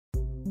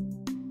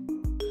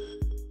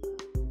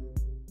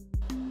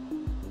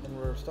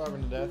We're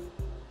starving to death.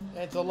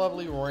 And it's a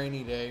lovely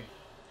rainy day.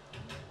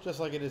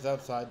 Just like it is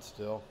outside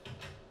still.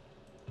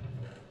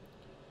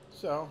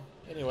 So,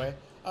 anyway.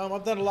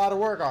 I've done a lot of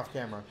work off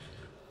camera.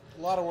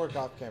 A lot of work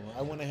off camera.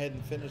 I went ahead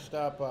and finished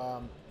up,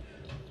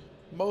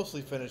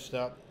 mostly finished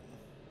up.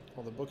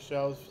 Well, the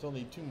bookshelves still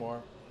need 2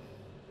 more.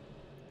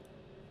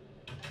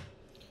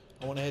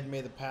 I went ahead and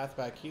made the path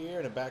back here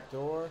and a back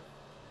door.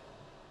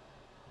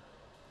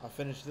 I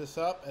finished this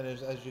up, and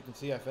as you can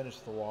see, I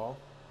finished the wall.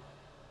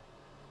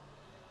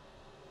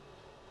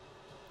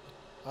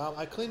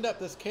 I cleaned up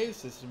this cave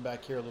system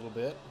back here a little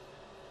bit.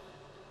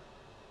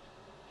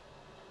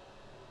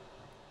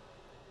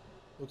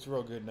 Looks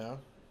real good now.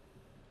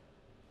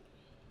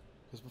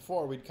 Because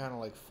before we'd kind of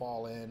like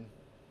fall in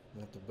and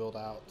have to build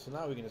out. So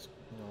now we can just,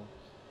 you know,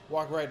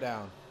 walk right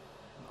down.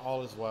 And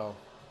all is well.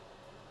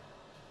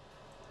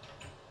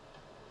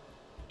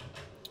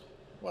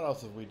 What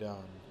else have we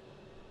done?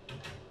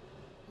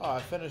 Oh, I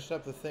finished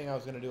up the thing I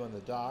was going to do on the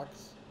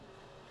docks.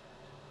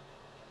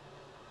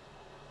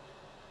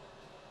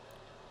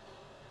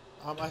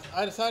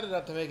 I decided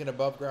not to make an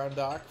above ground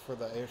dock for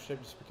the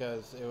airship just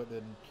because it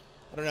would,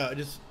 I don't know, it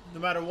just,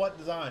 no matter what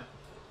design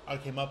I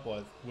came up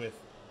with,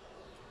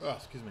 oh,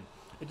 excuse me,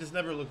 it just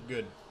never looked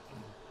good.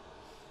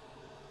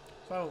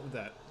 So I went with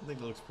that. I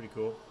think it looks pretty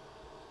cool.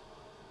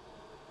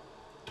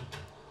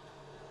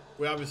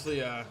 We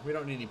obviously, we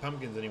don't need any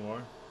pumpkins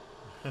anymore.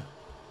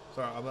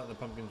 Sorry, I'm letting the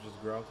pumpkins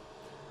just grow.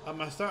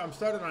 I'm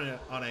started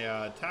on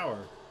a tower,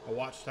 a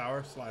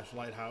watchtower /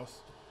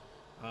 lighthouse.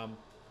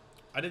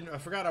 I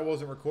forgot I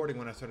wasn't recording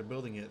when I started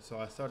building it, so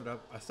I started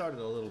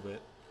a little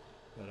bit,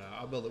 but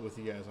I'll build it with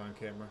you guys on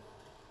camera.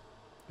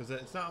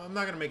 Because I'm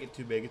not gonna make it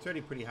too big. It's already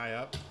pretty high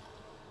up.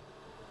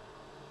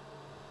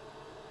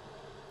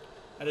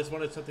 I just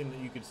wanted something that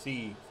you could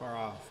see far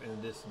off in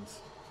the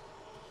distance.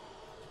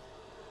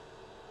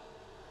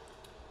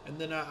 And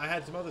then I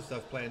had some other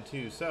stuff planned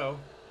too. So,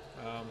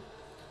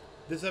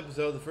 this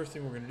episode, the first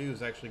thing we're gonna do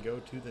is actually go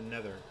to the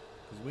Nether,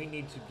 because we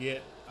need to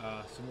get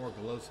some more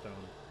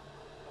glowstone.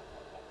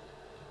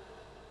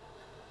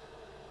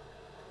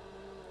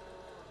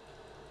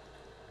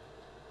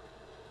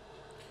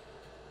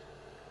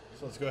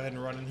 So let's go ahead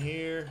and run in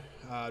here,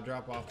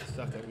 drop off the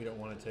stuff that we don't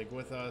want to take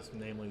with us,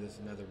 namely this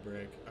nether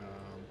brick.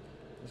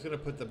 I'm just going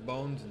to put the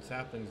bones and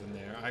saplings in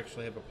there. I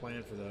actually have a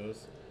plan for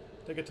those.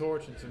 Take a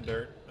torch and some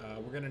dirt.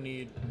 We're going to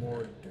need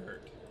more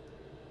dirt.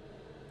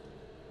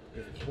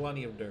 There's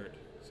plenty of dirt,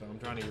 so I'm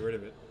trying to get rid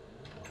of it.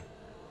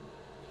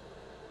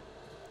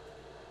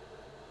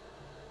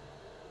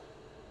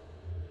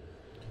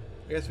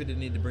 I guess we didn't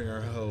need to bring our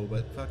hoe,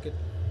 but fuck it.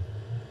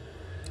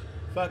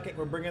 Fuck it,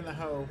 we're bringing the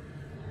hoe.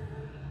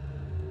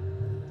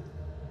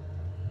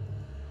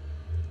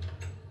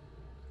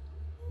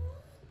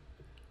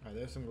 Alright,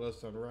 there's some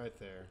glowstone right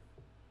there.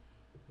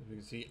 As you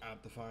can see,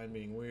 Optifine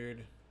being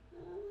weird.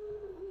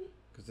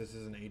 Because this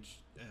is an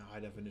high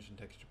definition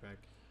texture pack.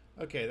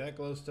 Okay, that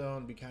glowstone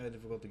would be kind of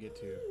difficult to get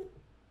to.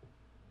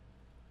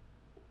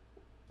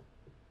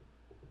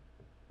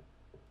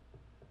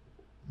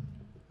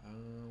 How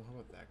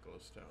about that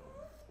glowstone?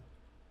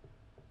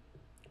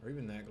 Or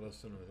even that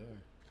glowstone over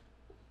there.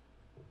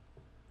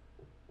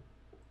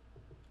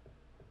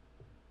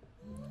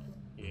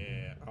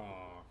 Yeah,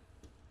 aw.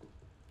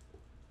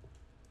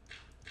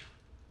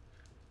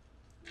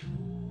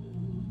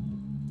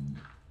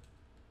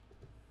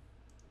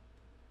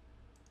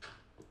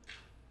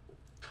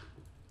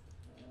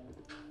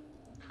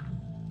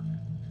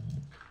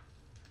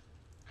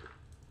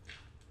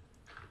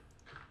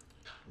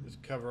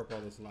 Just cover up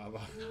all this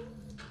lava.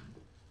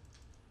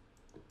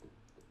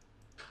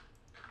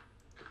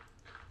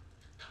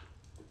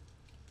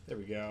 There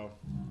we go.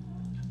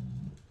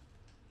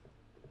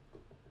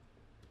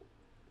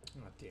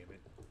 Oh, damn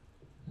it.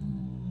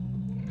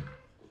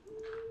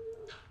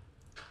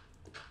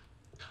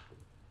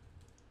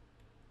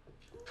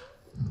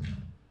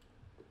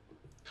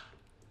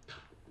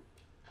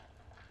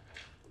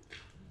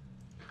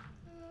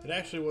 It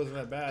actually wasn't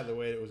that bad the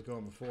way it was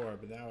going before,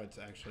 but now it's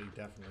actually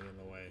definitely in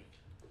the way.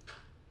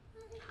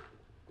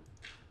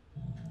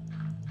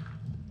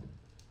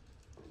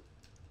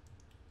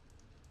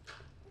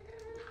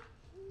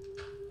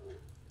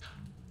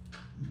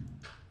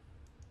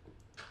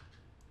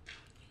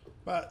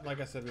 But, like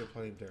I said, we have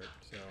plenty of dirt,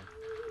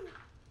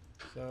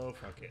 so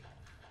fuck it.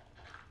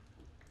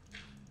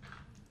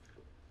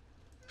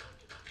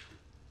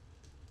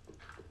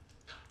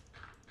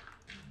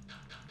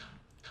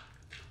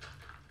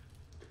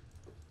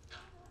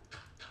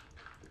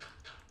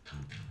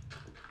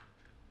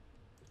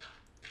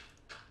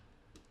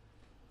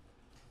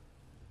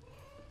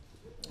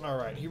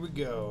 Alright, here we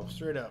go.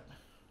 Straight up.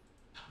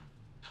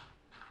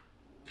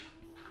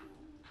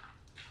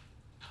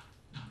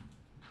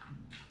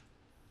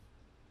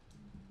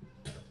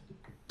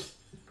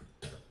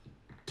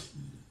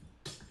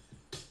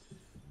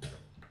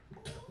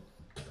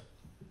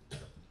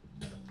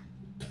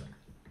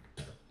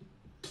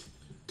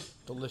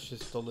 Delicious,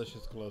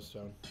 delicious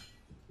glowstone.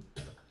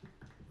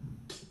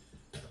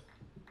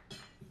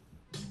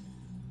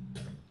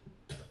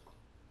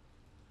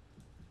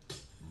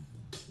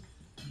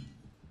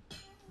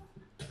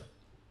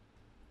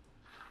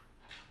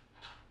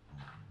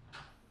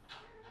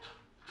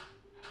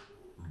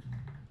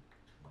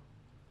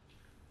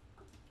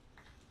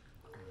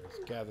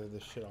 gather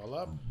this shit all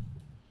up.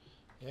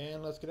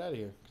 And let's get out of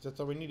here, because that's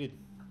all we needed.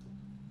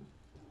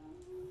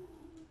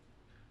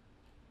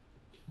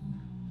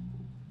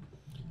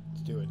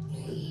 Let's do it.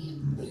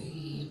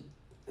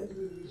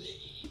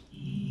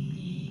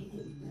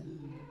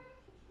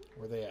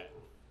 Where they at?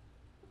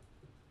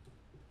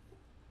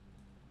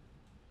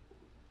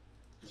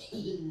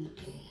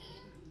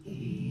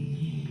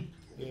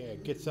 Yeah,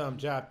 get some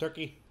job,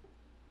 turkey.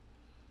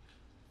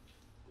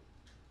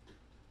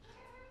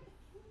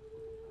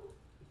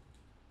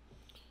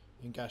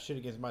 Ain't got shit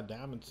against my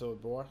diamond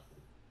sword, boy.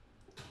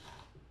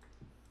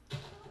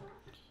 Let's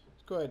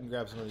go ahead and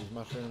grab some of these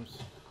mushrooms.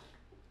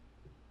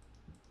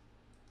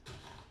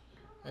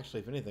 Actually,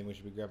 if anything, we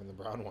should be grabbing the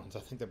brown ones.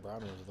 I think the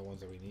brown ones are the ones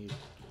that we need.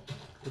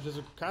 Which is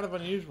kind of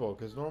unusual,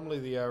 because normally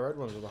the red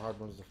ones are the hard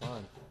ones to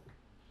find.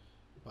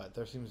 But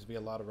there seems to be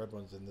a lot of red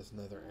ones in this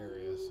nether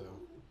area, so...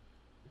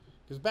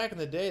 Because back in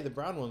the day, the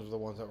brown ones were the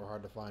ones that were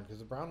hard to find, because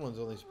the brown ones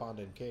only spawned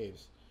in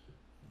caves.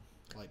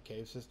 Like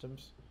cave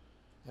systems.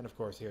 And of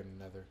course here in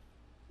the nether.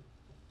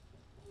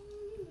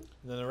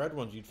 And then the red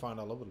ones you'd find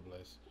all over the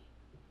place.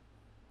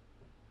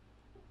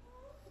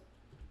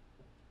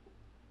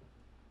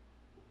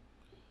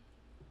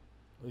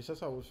 At least that's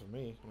how it was for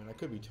me. I mean, I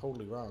could be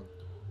totally wrong.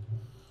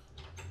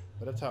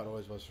 But that's how it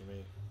always was for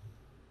me.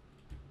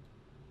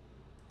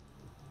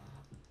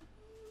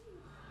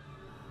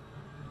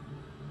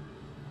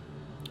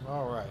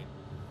 Alright.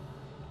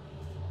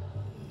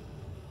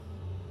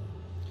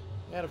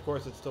 And of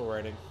course it's still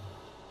raining.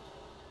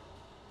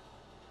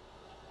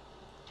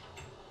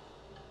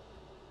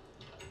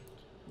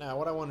 Now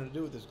what I wanted to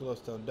do with this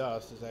glowstone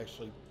dust is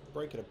actually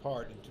break it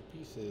apart into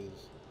pieces.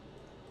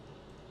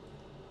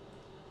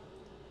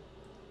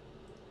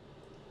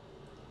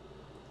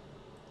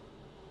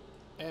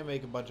 And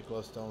make a bunch of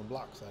glowstone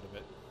blocks out of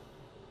it.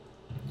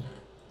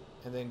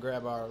 And then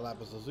grab our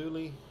lapis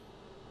lazuli.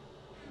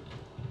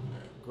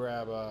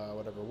 Grab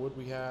whatever wood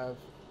we have.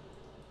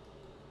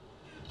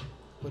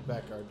 Put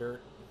back our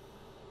dirt.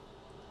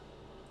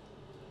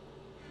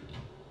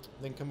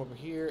 Then come over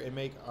here and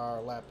make our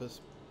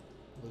lapis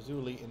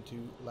lazuli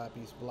into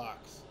lapis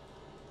blocks.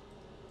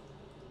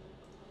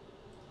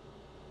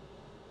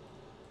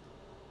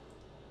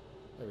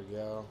 There we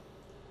go.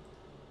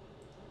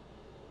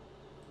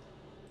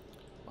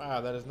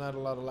 Wow, that is not a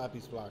lot of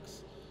lapis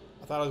blocks.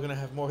 I thought I was going to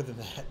have more than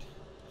that.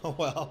 Oh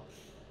well,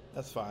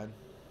 that's fine.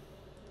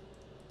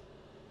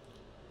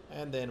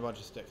 And then a bunch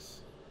of sticks.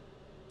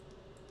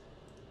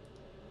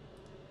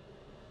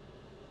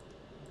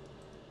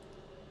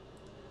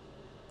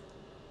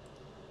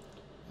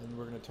 And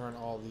we're going to turn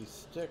all these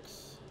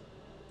sticks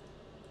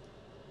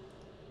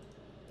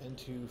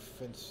into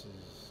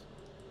fences.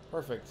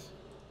 Perfect.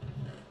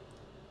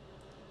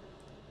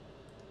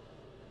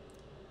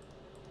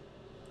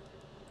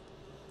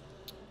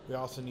 We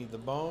also need the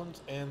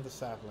bones and the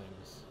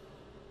saplings.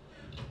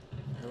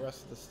 The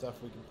rest of the stuff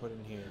we can put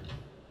in here.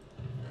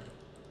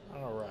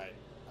 Alright.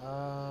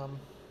 Now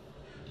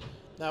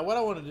what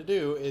I wanted to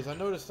do is I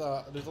noticed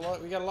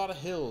we got a lot of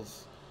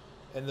hills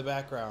in the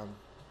background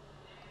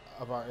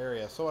of our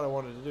area. So what I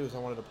wanted to do is I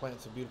wanted to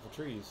plant some beautiful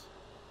trees.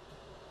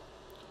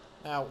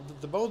 Now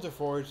the bones are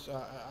forged.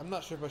 I'm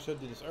not sure if I showed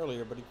you this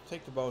earlier, but if you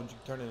take the bones, you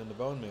can turn it into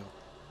bone meal.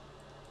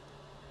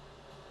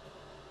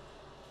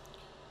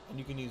 And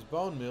you can use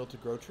bone meal to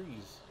grow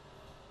trees.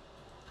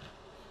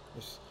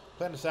 Just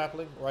plant a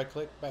sapling, right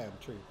click, bam,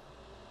 tree.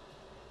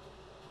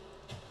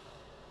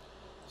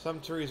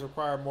 Some trees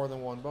require more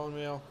than one bone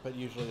meal, but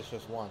usually it's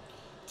just one.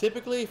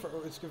 Typically, if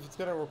it's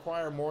going to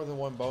require more than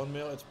one bone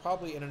meal, it's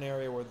probably in an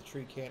area where the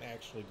tree can't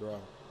actually grow.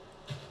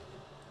 I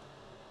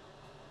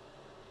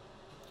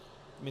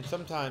mean,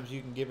 sometimes you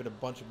can give it a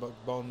bunch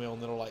of bone meal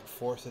and it'll like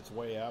force its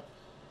way up,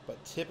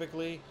 but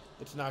typically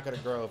it's not going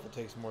to grow if it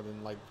takes more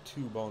than like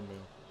 2 bone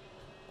meal.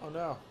 Oh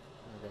no.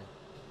 Okay.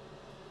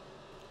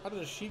 How did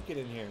a sheep get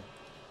in here?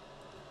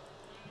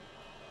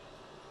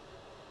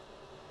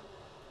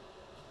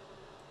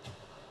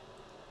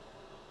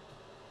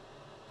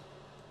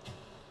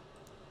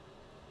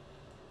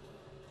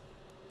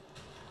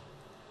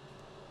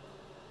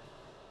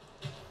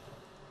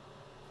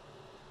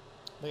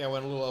 I think I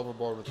went a little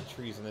overboard with the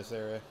trees in this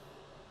area.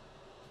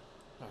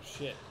 Oh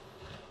shit.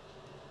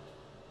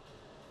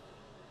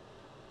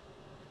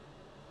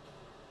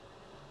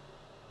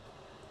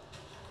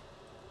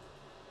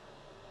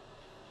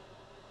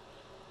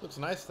 Looks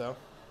nice though.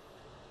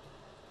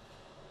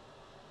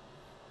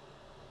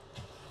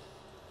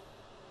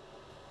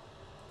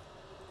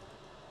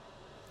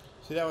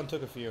 See, that one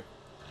took a few.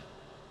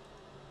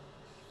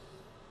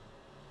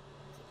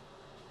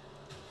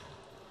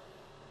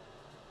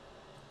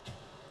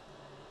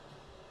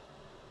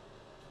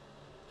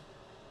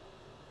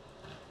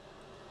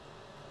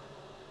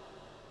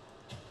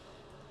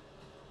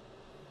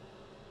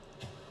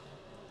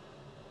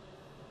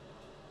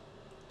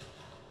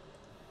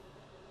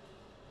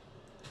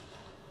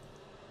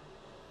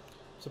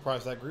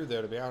 Surprised that grew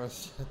there, to be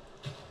honest.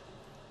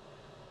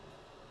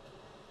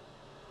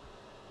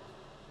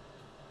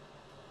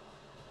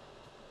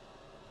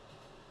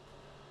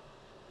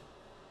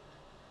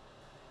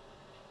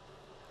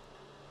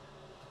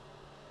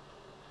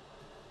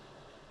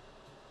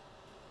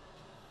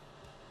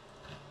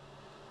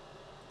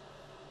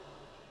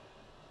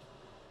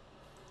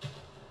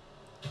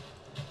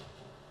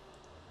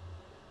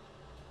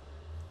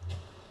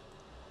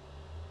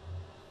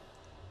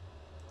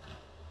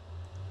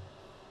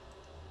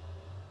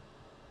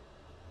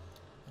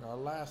 our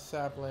last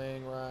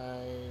sapling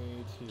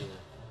right here.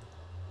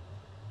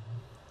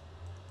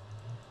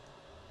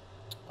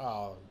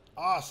 Oh,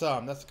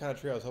 awesome! That's the kind of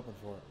tree I was hoping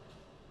for.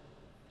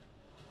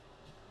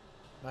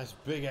 Nice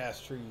big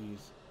ass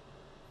trees.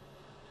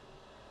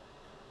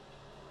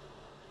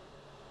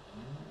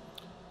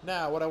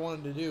 Now, what I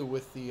wanted to do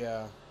with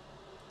the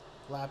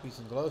lapis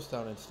and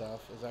glowstone and stuff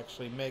is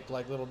actually make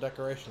like little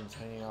decorations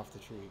hanging off the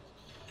trees.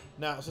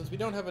 Now, since we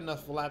don't have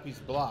enough lapis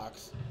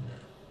blocks,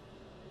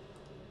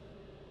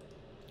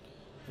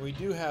 we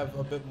do have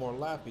a bit more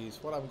lapis.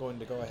 What I'm going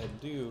to go ahead and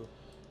do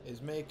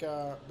is make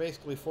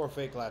basically 4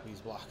 fake lapis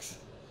blocks.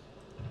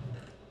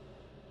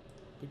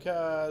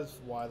 Because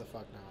why the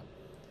fuck not?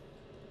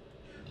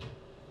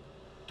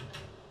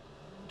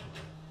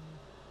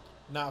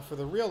 Now, for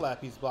the real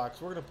lapis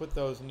blocks, we're going to put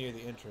those near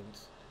the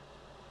entrance.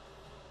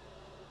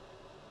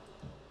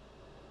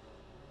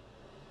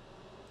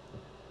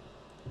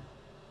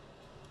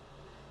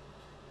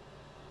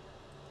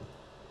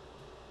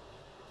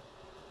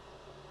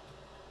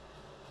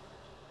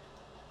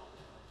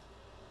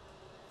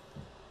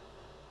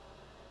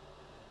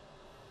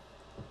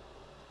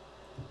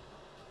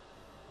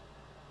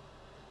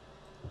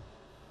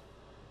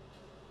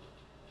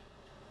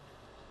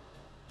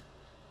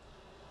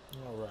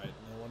 Alright,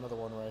 now another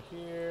one right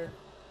here.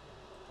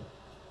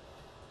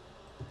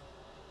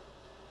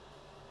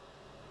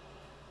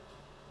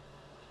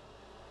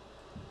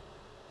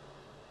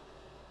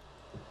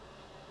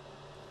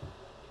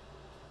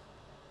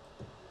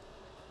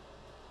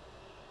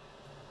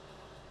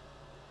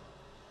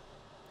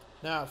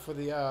 Now, for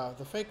the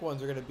fake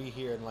ones are going to be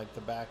here in like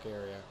the back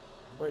area,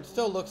 where it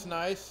still looks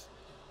nice,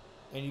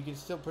 and you can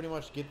still pretty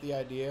much get the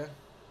idea.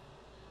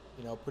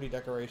 You know, pretty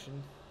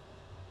decoration.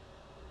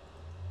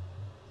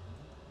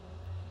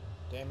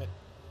 Damn it.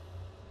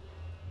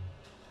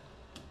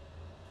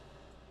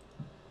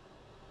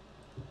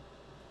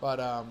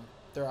 But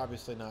they're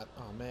obviously not.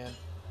 Oh man,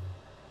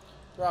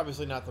 they're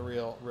obviously not the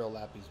real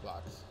lapis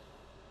blocks.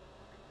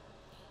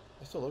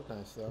 They still look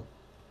nice though.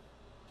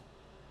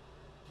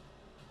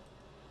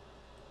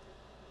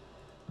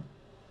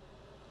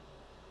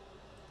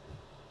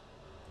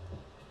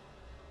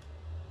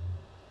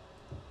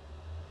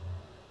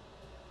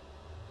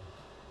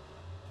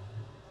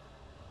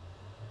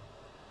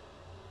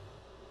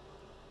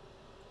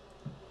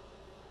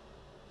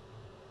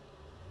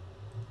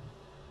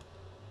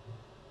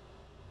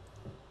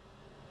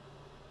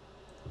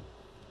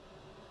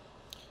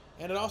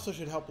 And it also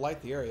should help light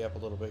the area up a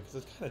little bit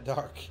because it's kind of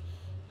dark.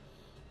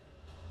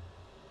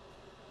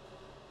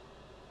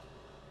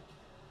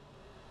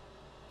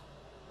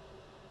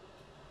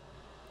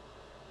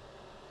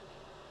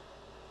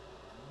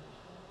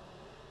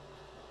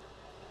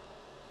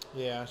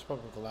 Yeah, I should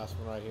probably put the last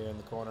one right here in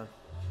the corner.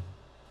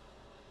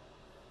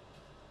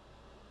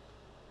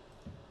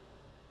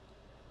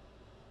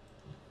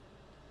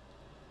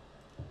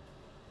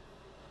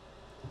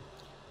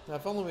 Now,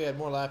 if only we had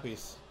more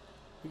lapis,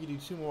 we could do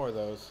 2 more of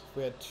those. If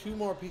we had 2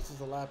 more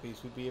pieces of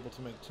lapis, we'd be able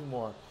to make 2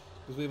 more,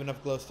 because we have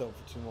enough glowstone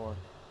for 2 more.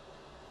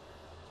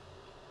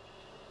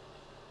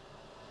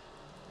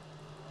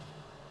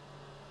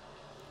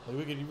 Like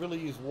we could really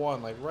use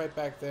one, like right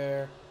back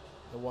there,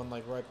 and one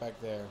like right back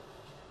there.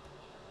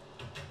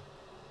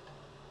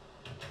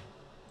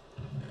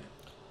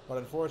 But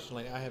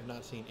unfortunately, I have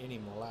not seen any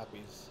more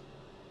lapis.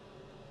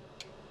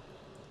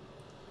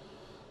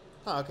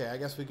 Oh, okay, I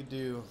guess we could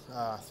do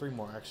 3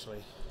 more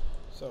actually.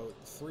 So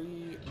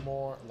 3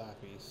 more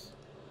lapis.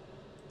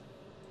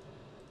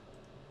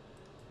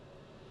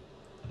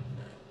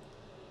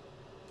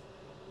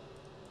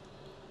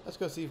 Let's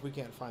go see if we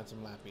can't find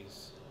some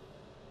lapis.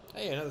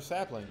 Hey, another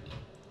sapling.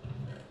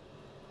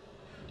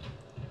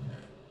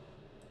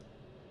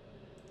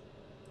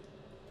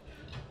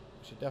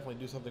 We should definitely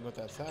do something with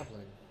that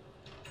sapling.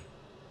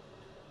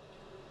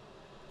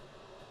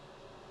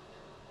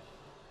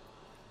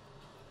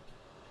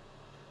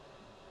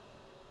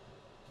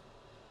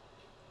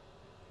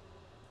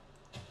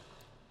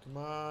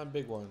 Come on,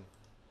 big one.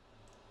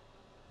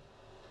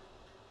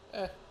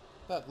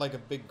 Not like a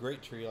big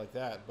great tree like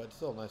that, but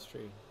still a nice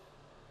tree.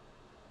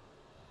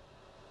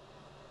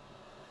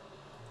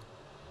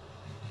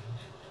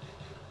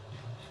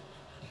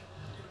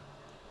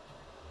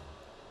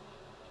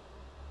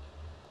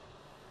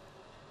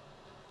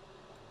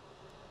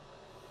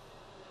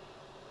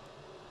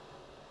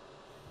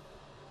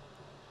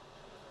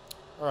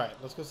 Alright,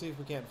 let's go see if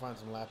we can't find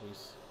some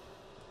lapis.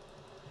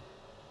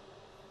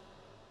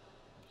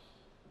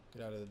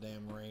 Get out of the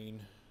damn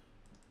rain.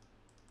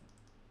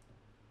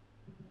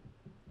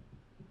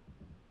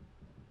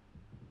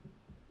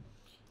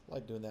 I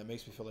like doing that. It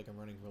makes me feel like I'm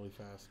running really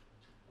fast.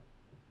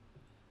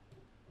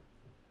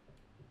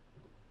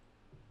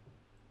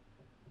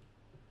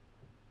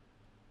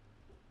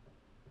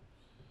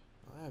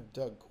 I have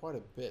dug quite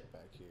a bit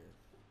back here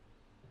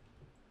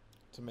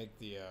to make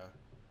the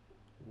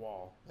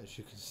wall, as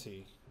you can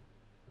see.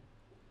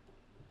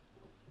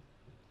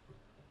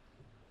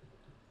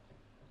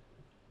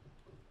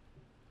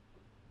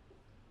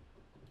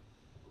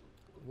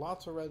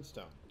 Lots of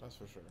redstone, that's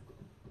for sure.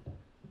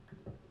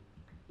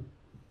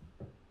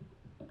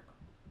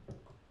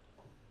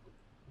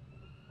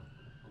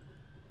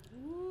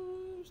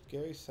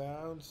 scary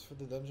sounds for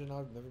the dungeon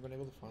I've never been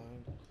able to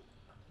find.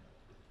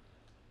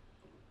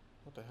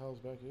 What the hell is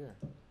back here?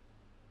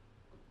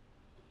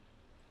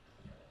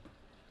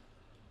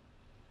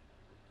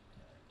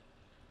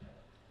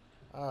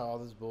 Oh, all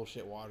this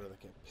bullshit water that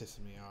kept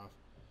pissing me off.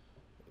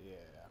 Yeah.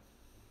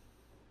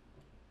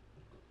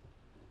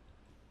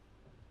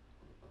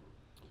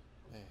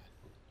 Man.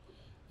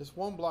 This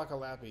one block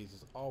of lappies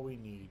is all we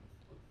need.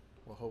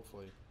 Well,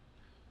 hopefully.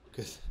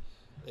 Because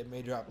it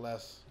may drop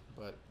less,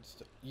 but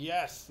still.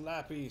 Yes!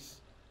 Lappies!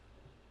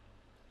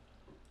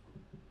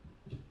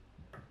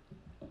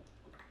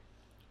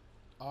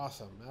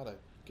 Awesome. Now to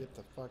get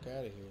the fuck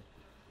out of here.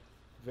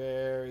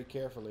 Very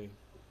carefully.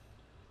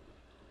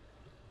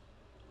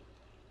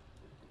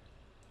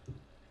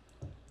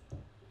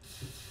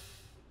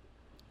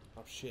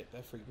 Oh shit,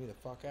 that freaked me the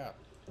fuck out.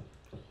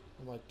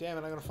 I'm like, damn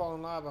it, I'm gonna fall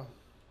in lava.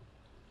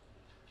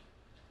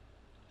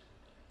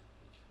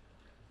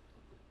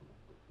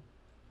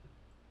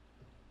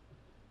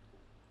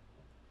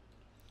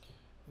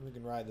 And we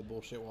can ride the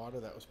bullshit water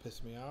that was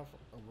pissing me off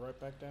right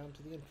back down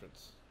to the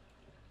entrance.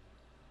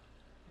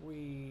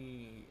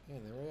 And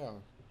there we are.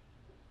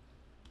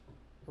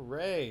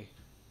 Hooray!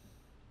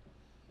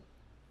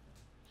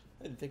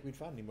 I didn't think we'd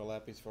find any more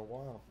lappies for a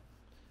while.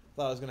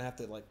 Thought I was gonna have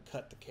to like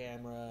cut the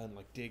camera and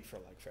like dig for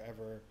like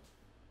forever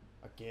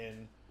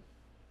again,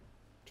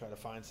 try to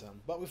find some,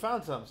 but we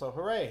found some, so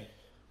hooray.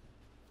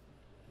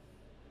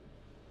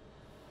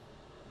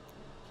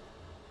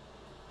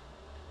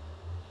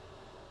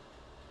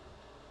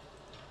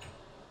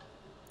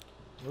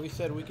 We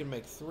said we can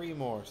make 3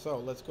 more, so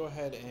let's go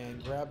ahead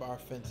and grab our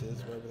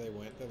fences wherever they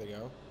went. There they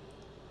go.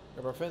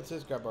 Grab our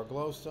fences, grab our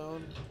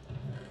glowstone,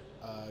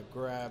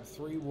 grab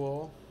 3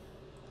 wool.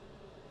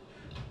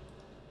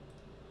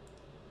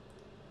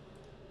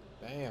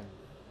 Damn.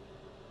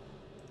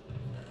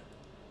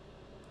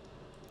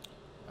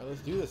 Alright,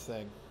 let's do this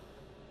thing.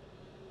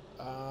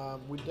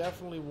 We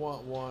definitely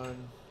want one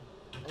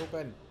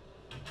open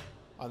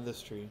on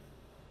this tree.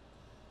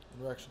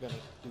 And we're actually going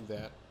to do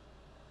that.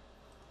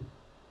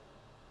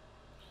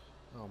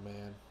 Oh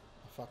man,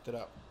 I fucked it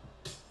up.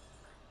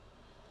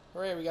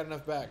 Hooray, we got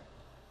enough back.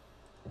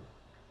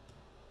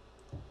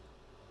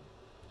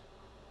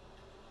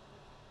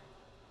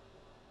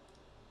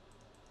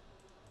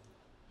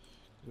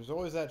 There's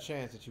always that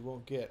chance that you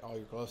won't get all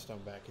your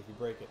glowstone back if you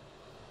break it.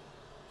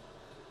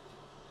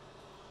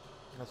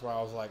 That's why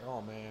I was like,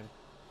 oh man.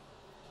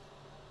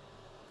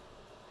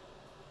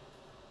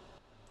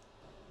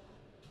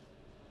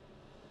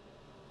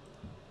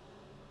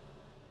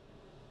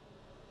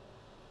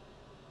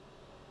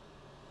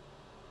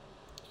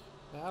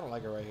 Nah, I don't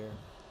like it right here.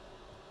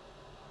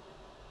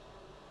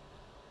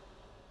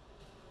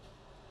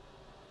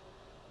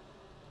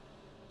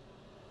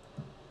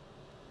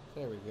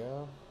 There we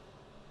go.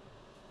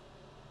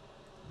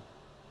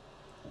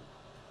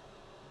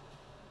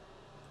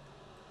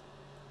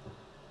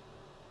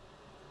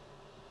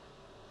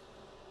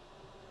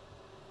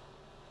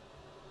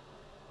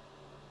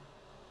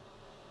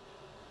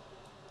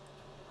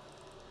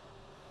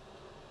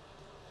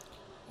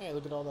 Hey,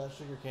 look at all that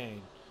sugar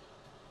cane.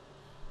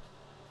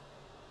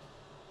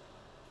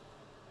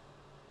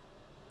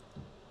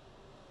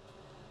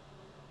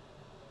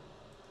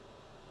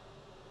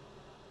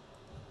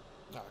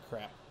 Ah,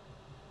 crap.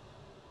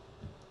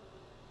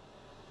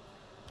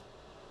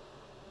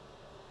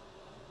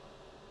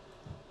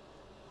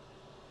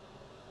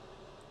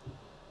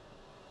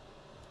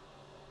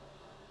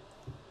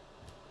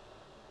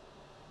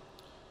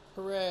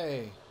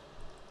 Hooray!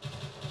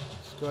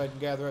 Let's go ahead and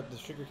gather up the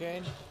sugar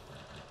cane.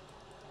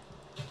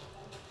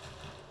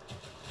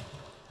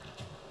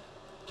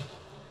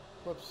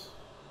 Whoops.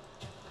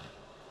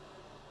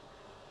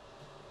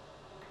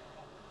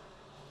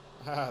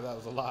 Ah, that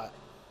was a lot.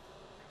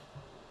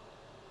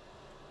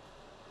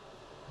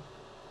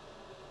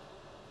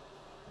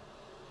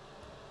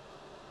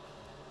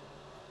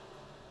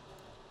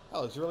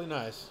 That looks really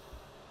nice.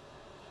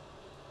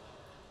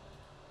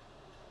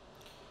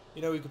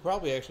 You know, we could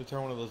probably actually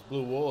turn one of those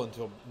blue wool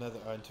into a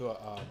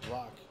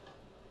block.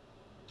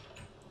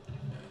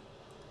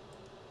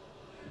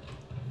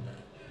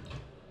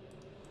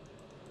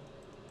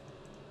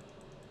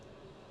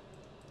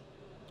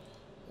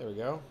 There we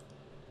go.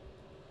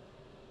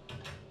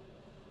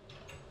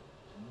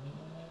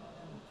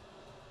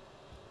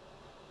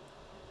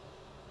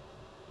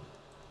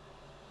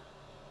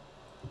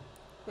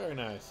 Very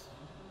nice.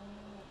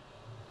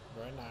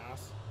 Very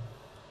nice.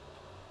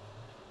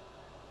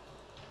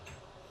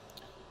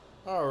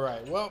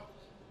 Alright, well,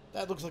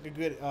 that looks like a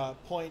good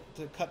point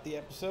to cut the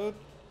episode.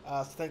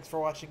 So thanks for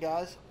watching,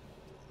 guys.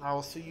 I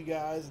will see you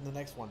guys in the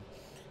next one.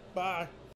 Bye.